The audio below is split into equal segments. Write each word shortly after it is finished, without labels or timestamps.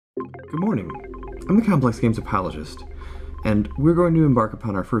Good morning. I'm the Complex Games apologist, and we're going to embark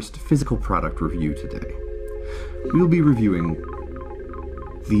upon our first physical product review today. We will be reviewing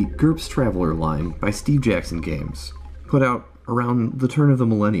the GURPS Traveller line by Steve Jackson Games, put out around the turn of the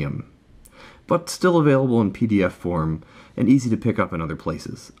millennium, but still available in PDF form and easy to pick up in other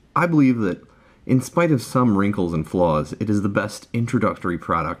places. I believe that, in spite of some wrinkles and flaws, it is the best introductory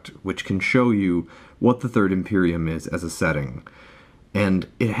product which can show you what the Third Imperium is as a setting. And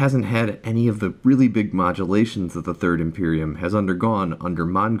it hasn't had any of the really big modulations that the Third Imperium has undergone under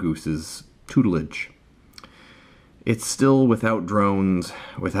Mongoose's tutelage. It's still without drones,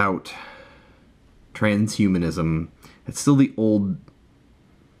 without transhumanism. It's still the old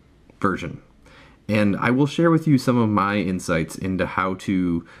version. And I will share with you some of my insights into how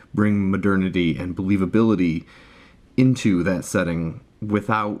to bring modernity and believability into that setting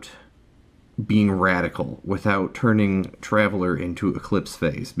without being radical, without turning Traveller into Eclipse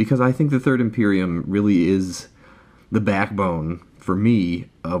Phase. Because I think the Third Imperium really is the backbone, for me,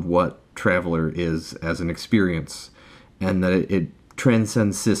 of what Traveller is as an experience, and that it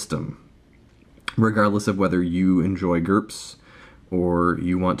transcends system, regardless of whether you enjoy GURPS, or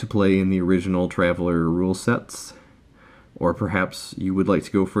you want to play in the original Traveller rule sets, or perhaps you would like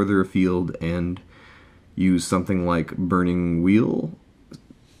to go further afield and use something like Burning Wheel,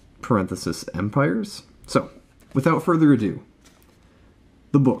 parenthesis Empires. So, without further ado,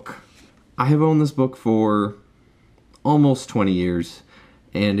 the book. I have owned this book for almost 20 years,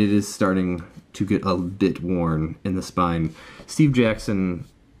 and it is starting to get a bit worn in the spine. Steve Jackson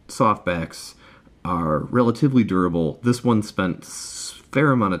softbacks are relatively durable. This one spent a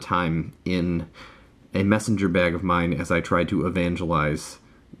fair amount of time in a messenger bag of mine as I tried to evangelize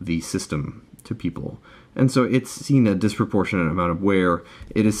the system to people. And so it's seen a disproportionate amount of wear.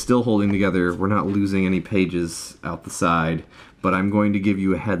 It is still holding together. We're not losing any pages out the side, but I'm going to give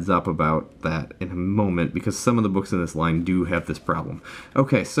you a heads up about that in a moment because some of the books in this line do have this problem.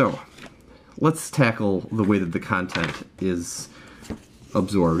 Okay, so let's tackle the way that the content is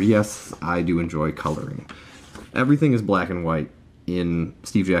absorbed. Yes, I do enjoy coloring. Everything is black and white in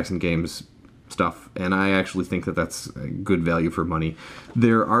Steve Jackson Games stuff, and I actually think that that's a good value for money.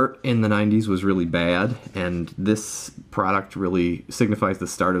 Their art in the 90s was really bad, and this product really signifies the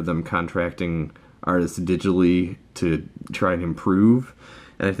start of them contracting artists digitally to try and improve,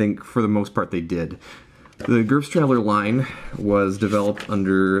 and I think for the most part they did. The GURPS Traveller line was developed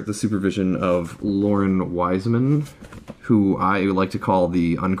under the supervision of Lauren Wiseman, who I like to call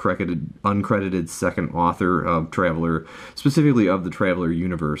the uncredited second author of Traveller, specifically of the Traveller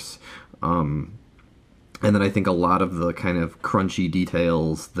universe. And then I think a lot of the kind of crunchy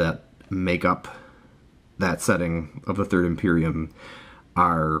details that make up that setting of the Third Imperium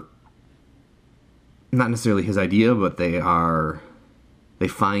are not necessarily his idea, but they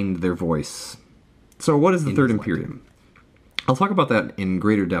find their voice. So what is the Third Imperium? I'll talk about that in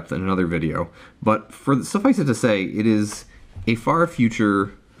greater depth in another video, but suffice it to say, it is a far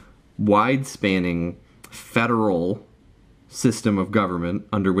future, wide-spanning, federal system of government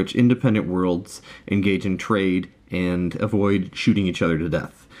under which independent worlds engage in trade and avoid shooting each other to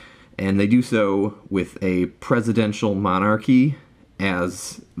death. And they do so with a presidential monarchy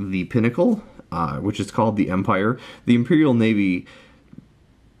as the pinnacle, which is called the Empire. The Imperial Navy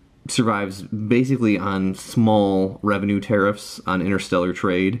survives basically on small revenue tariffs on interstellar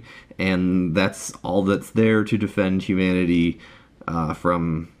trade, and that's all that's there to defend humanity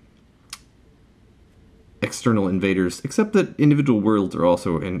from external invaders, except that individual worlds are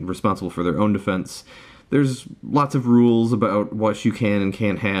also responsible for their own defense. There's lots of rules about what you can and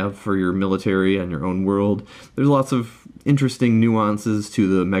can't have for your military and your own world. There's lots of interesting nuances to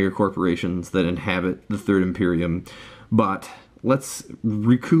the megacorporations that inhabit the Third Imperium, but let's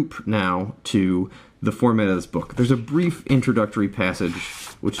recoup now to the format of this book. There's a brief introductory passage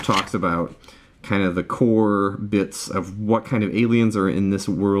which talks about kind of the core bits of what kind of aliens are in this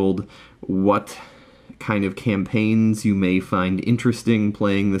world, what kind of campaigns you may find interesting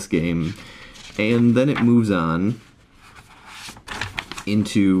playing this game, and then it moves on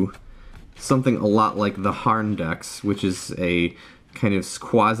into something a lot like the Harndex, which is a kind of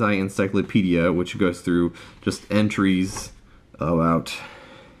quasi-encyclopedia which goes through just entries about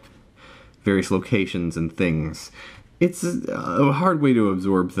various locations and things. It's a hard way to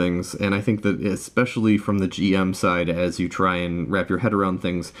absorb things, and I think that especially from the GM side, as you try and wrap your head around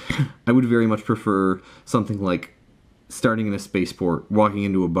things, I would very much prefer something like starting in a spaceport, walking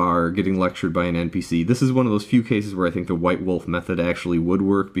into a bar, getting lectured by an NPC. This is one of those few cases where I think the White Wolf method actually would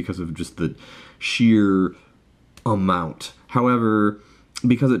work because of just the sheer amount. However,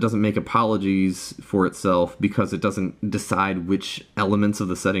 because it doesn't make apologies for itself, because it doesn't decide which elements of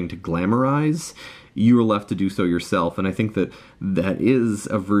the setting to glamorize, you are left to do so yourself. And I think that that is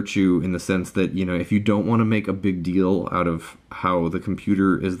a virtue in the sense that, you know, if you don't want to make a big deal out of how the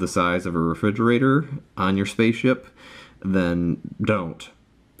computer is the size of a refrigerator on your spaceship, then don't.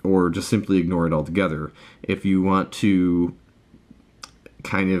 Or just simply ignore it altogether. If you want to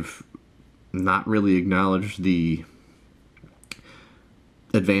kind of not really acknowledge the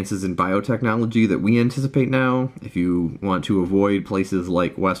advances in biotechnology that we anticipate now, if you want to avoid places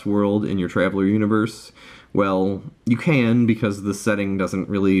like Westworld in your Traveller universe, well, you can, because the setting doesn't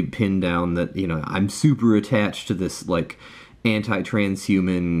really pin down that, you know, I'm super attached to this, like,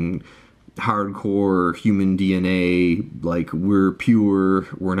 anti-transhuman, hardcore human DNA, like, we're pure,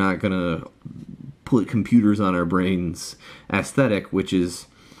 we're not gonna put computers on our brains aesthetic, which is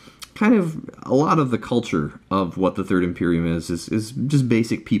kind of a lot of the culture of what the Third Imperium is just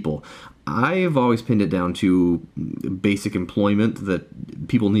basic people. I've always pinned it down to basic employment, that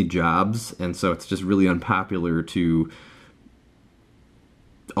people need jobs, and so it's just really unpopular to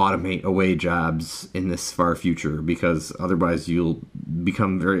automate away jobs in this far future, because otherwise you'll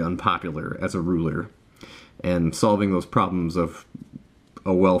become very unpopular as a ruler. And solving those problems of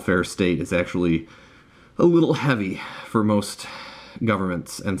a welfare state is actually a little heavy for most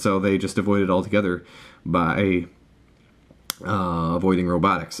governments, and so they just avoid it altogether by avoiding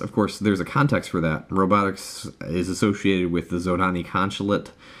robotics. Of course, there's a context for that. Robotics is associated with the Zodani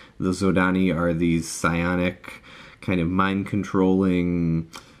consulate. The Zodani are these psionic, kind of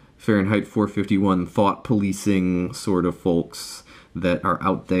mind-controlling, Fahrenheit 451 thought-policing sort of folks that are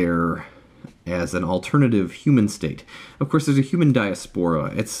out there as an alternative human state. Of course, there's a human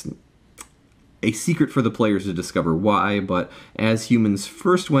diaspora. It's a secret for the players to discover why, but as humans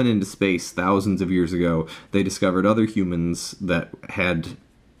first went into space thousands of years ago, they discovered other humans that had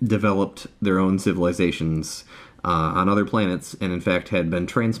developed their own civilizations on other planets, and in fact had been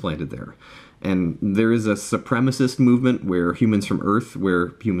transplanted there. And there is a supremacist movement where humans from Earth,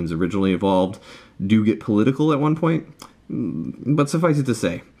 where humans originally evolved, do get political at one point. But suffice it to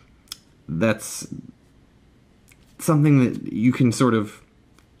say, that's something that you can sort of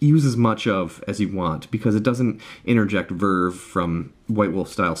use as much of as you want, because it doesn't interject verve from White Wolf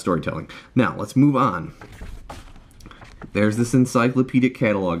style storytelling. Now, let's move on. There's this encyclopedic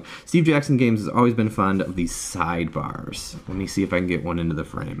catalog. Steve Jackson Games has always been fond of these sidebars. Let me see if I can get one into the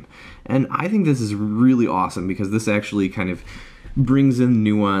frame. And I think this is really awesome, because this actually kind of brings in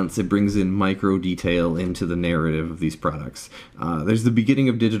nuance, it brings in micro detail into the narrative of these products. There's the beginning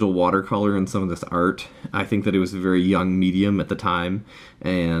of digital watercolor in some of this art. I think that it was a very young medium at the time,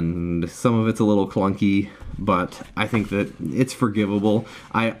 and some of it's a little clunky, but I think that it's forgivable.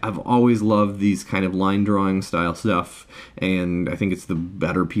 I've always loved these kind of line drawing style stuff, and I think it's the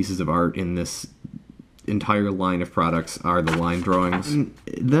better pieces of art in this entire line of products are the line drawings. And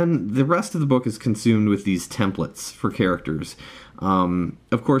then the rest of the book is consumed with these templates for characters.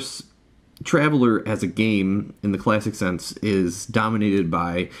 Of course, Traveller as a game, in the classic sense, is dominated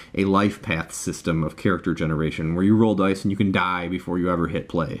by a life path system of character generation, where you roll dice and you can die before you ever hit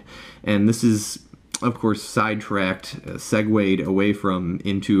play. And this is, of course, sidetracked, segued away from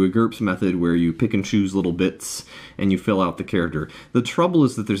into a GURPS method where you pick and choose little bits and you fill out the character. The trouble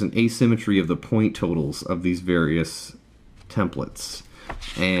is that there's an asymmetry of the point totals of these various templates.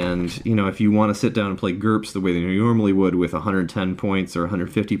 And, you know, if you want to sit down and play GURPS the way that you normally would with 110 points or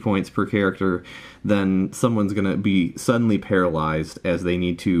 150 points per character, then someone's going to be suddenly paralyzed as they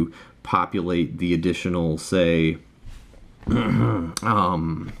need to populate the additional, say,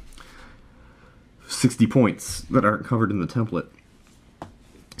 60 points that aren't covered in the template.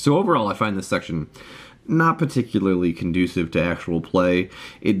 So overall, I find this section not particularly conducive to actual play.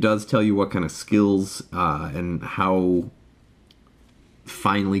 It does tell you what kind of skills and how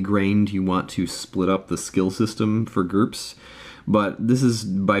finely grained you want to split up the skill system for GURPS, but this is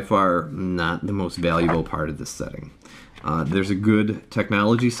by far not the most valuable part of this setting. There's a good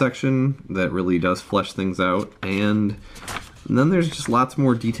technology section that really does flesh things out, and then there's just lots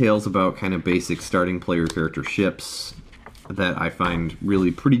more details about kind of basic starting player character ships that I find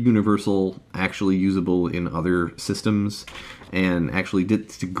really pretty universal, actually usable in other systems, and actually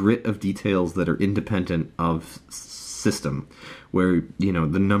gets to grit of details that are independent of system, where, you know,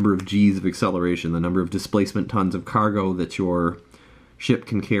 the number of G's of acceleration, the number of displacement tons of cargo that your ship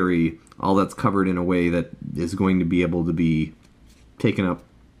can carry, all that's covered in a way that is going to be able to be taken up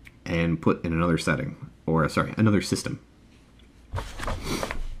and put in another setting, or sorry, another system.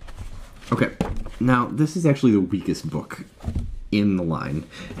 Okay, now this is actually the weakest book in the line,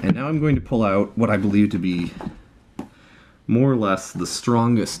 and now I'm going to pull out what I believe to be more or less the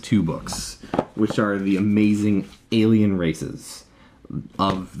strongest two books, which are the amazing alien races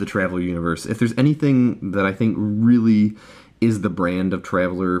of the Traveller universe. If there's anything that I think really is the brand of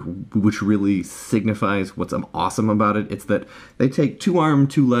Traveller, which really signifies what's awesome about it, it's that they take two-armed,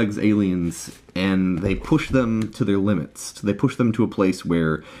 two-legs aliens and they push them to their limits. They push them to a place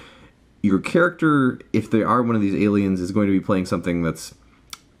where your character, if they are one of these aliens, is going to be playing something that's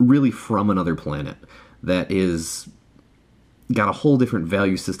really from another planet, that is got a whole different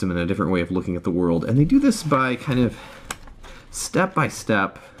value system and a different way of looking at the world. And they do this by kind of step by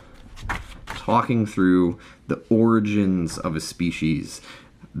step talking through the origins of a species,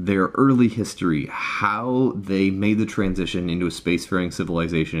 their early history, how they made the transition into a spacefaring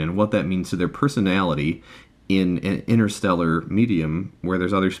civilization, and what that means to their personality in an interstellar medium where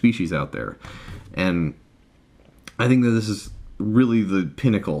there's other species out there. And I think that this is really the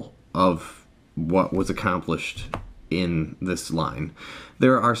pinnacle of what was accomplished in this line.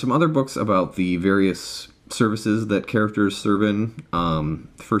 There are some other books about the various services that characters serve in.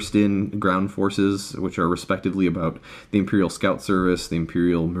 First in Ground Forces, which are respectively about the Imperial Scout Service, the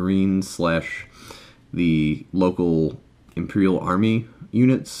Imperial Marines / the local Imperial Army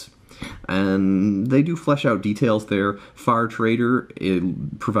units. And they do flesh out details there. Far Trader,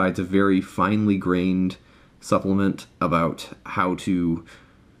 it provides a very finely grained supplement about how to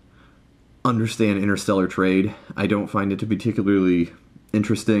understand interstellar trade. I don't find it to be particularly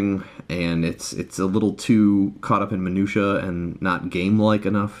interesting, and it's a little too caught up in minutia and not game-like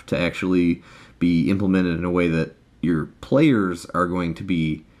enough to actually be implemented in a way that your players are going to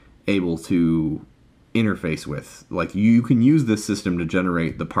be able to interface with. Like, you can use this system to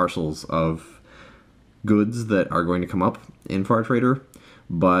generate the parcels of goods that are going to come up in Far Trader,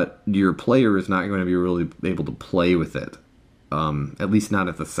 but your player is not going to be really able to play with it, at least not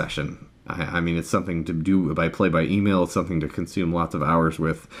at the session. I mean, it's something to do by play by email. It's something to consume lots of hours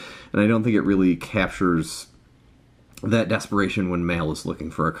with, and I don't think it really captures that desperation when Mal is looking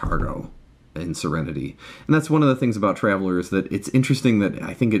for a cargo in Serenity. And that's one of the things about Traveller, is that it's interesting that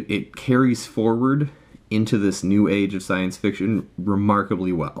I think it carries forward into this new age of science fiction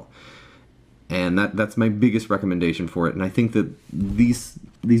remarkably well. And that's my biggest recommendation for it. And I think that these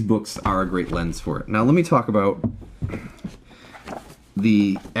books are a great lens for it. Now let me talk about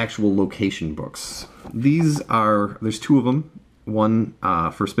the actual location books. There's two of them. One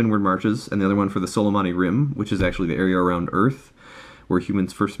for Spinward Marches, and the other one for the Solomani Rim, which is actually the area around Earth where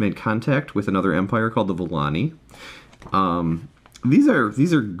humans first made contact with another empire called the Volani. These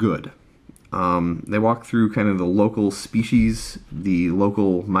are good. They walk through kind of the local species, the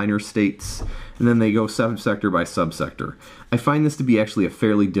local minor states, and then they go subsector by subsector. I find this to be actually a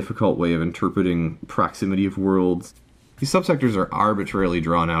fairly difficult way of interpreting proximity of worlds. These subsectors are arbitrarily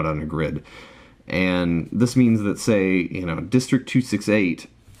drawn out on a grid, and this means that, say, District 268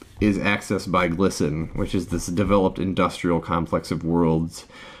 is accessed by Glisten, which is this developed industrial complex of worlds.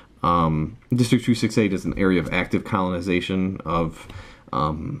 District 268 is an area of active colonization of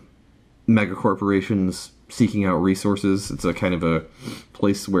megacorporations seeking out resources. It's a kind of a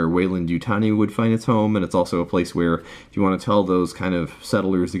place where Wayland Yutani would find its home, and it's also a place where, if you want to tell those kind of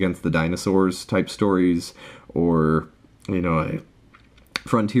settlers against the dinosaurs type stories, or a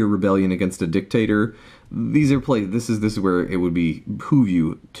frontier rebellion against a dictator, these are this is where it would behoove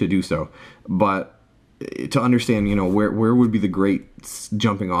you to do so. But to understand, where would be the great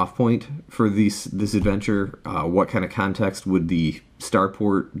jumping off point for this adventure? What kind of context would the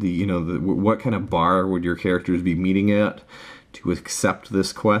starport, what kind of bar would your characters be meeting at to accept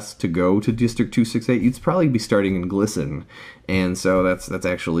this quest to go to District 268? You'd probably be starting in Glisten, and so that's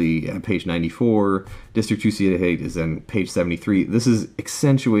actually page 94. District 268 is in page 73. This is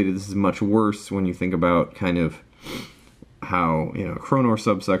accentuated. This is much worse when you think about kind of how Chronor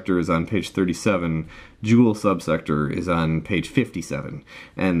subsector is on page 37, Jewel subsector is on page 57,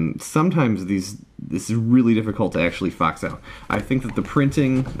 and sometimes this is really difficult to actually fox out. I think that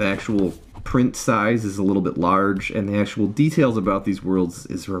the actual print size is a little bit large, and the actual details about these worlds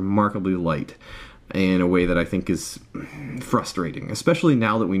is remarkably light in a way that I think is frustrating, especially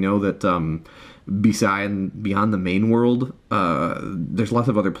now that we know that beyond the main world, there's lots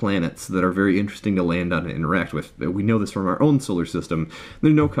of other planets that are very interesting to land on and interact with. We know this from our own solar system.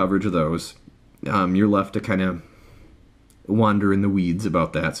 There's no coverage of those. You're left to kind of wander in the weeds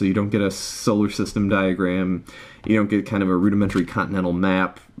about that, so you don't get a solar system diagram, you don't get kind of a rudimentary continental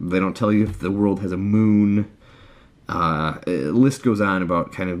map, they don't tell you if the world has a moon. List goes on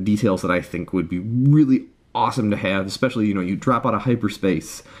about kind of details that I think would be really awesome to have, especially, you drop out of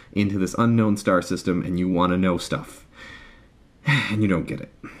hyperspace into this unknown star system and you want to know stuff, and you don't get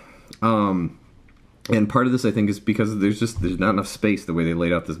it. And part of this, I think, is because there's not enough space the way they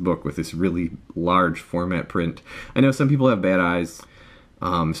laid out this book with this really large format print. I know some people have bad eyes,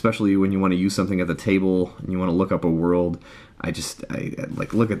 especially when you want to use something at the table and you want to look up a world. I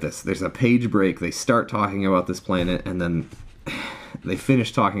like, look at this. There's a page break. They start talking about this planet, and then they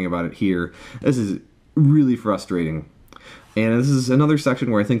finish talking about it here. This is really frustrating. And this is another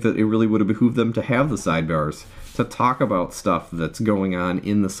section where I think that it really would have behooved them to have the sidebars, to talk about stuff that's going on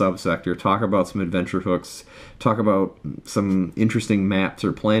in the subsector, talk about some adventure hooks, talk about some interesting maps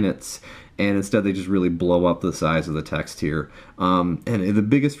or planets, and instead they just really blow up the size of the text here. And the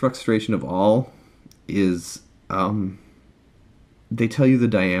biggest frustration of all is they tell you the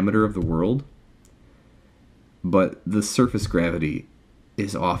diameter of the world, but the surface gravity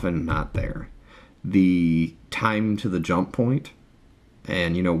is often not there. The time to the jump point,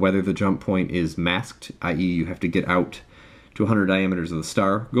 and whether the jump point is masked, i.e. you have to get out to 100 diameters of the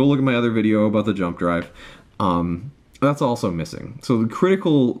star. Go look at my other video about the jump drive. That's also missing. So the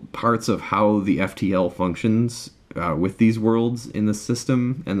critical parts of how the FTL functions with these worlds in the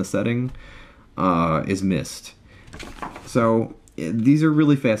system and the setting is missed. So these are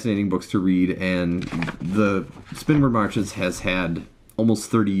really fascinating books to read, and the Spinward Marches has had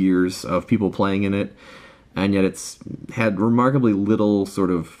almost 30 years of people playing in it, and yet it's had remarkably little sort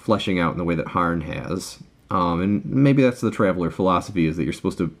of fleshing out in the way that Harn has. And maybe that's the Traveller philosophy, is that you're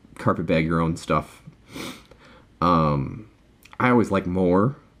supposed to carpet bag your own stuff. I always like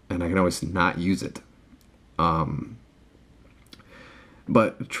more, and I can always not use it. But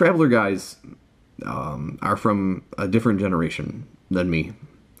Traveller guys are from a different generation than me,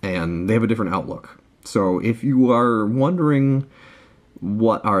 and they have a different outlook. So if you are wondering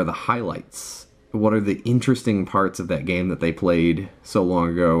what are the highlights, what are the interesting parts of that game that they played so long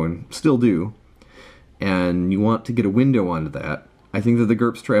ago and still do, and you want to get a window onto that, I think that the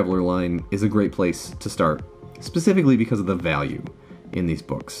GURPS Traveller line is a great place to start, specifically because of the value in these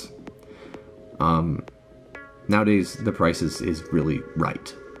books. Nowadays, the price is really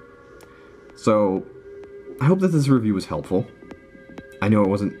right. So, I hope that this review was helpful. I know it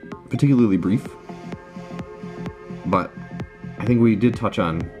wasn't particularly brief, but I think we did touch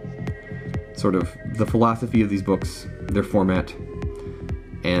on sort of the philosophy of these books, their format,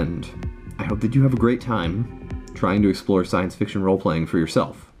 and I hope that you have a great time trying to explore science fiction role-playing for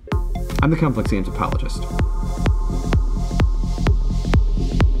yourself. I'm the Complex Games Apologist.